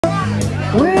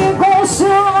We go sit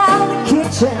around the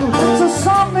kitchen for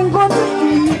something good to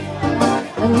eat,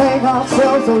 and make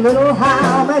ourselves a little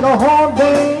high, make a whole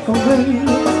day complete.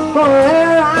 Go lay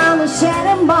around the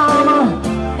Shanty mama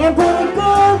and put a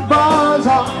good buzz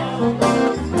on.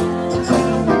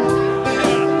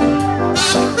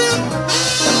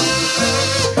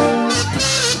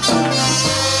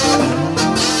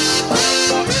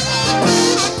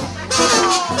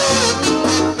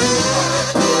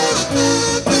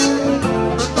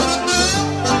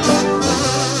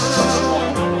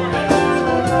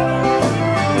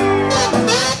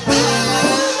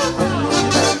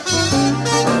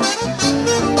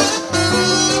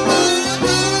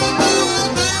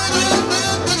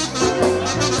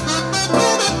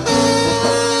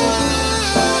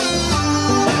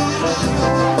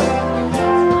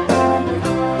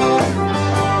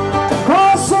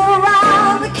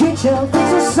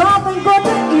 This is something good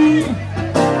to eat,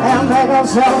 and make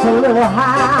ourselves a little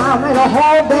high, make a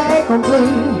whole day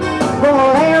complete. Go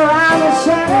lay around the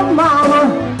Shanty mama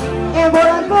and put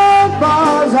a good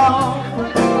buzz on.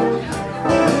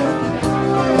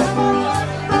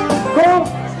 Go.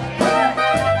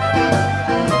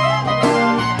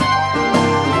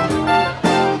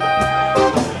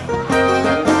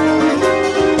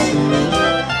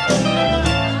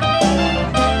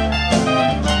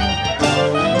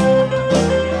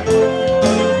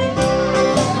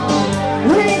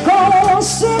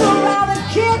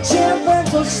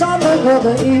 Something good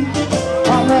to eat,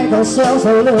 I'll make ourselves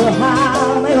a little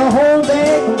high, make a whole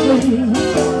day complete.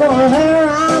 Gonna lay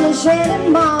around the Shanty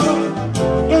mama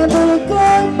and put a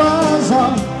good buzz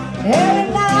on.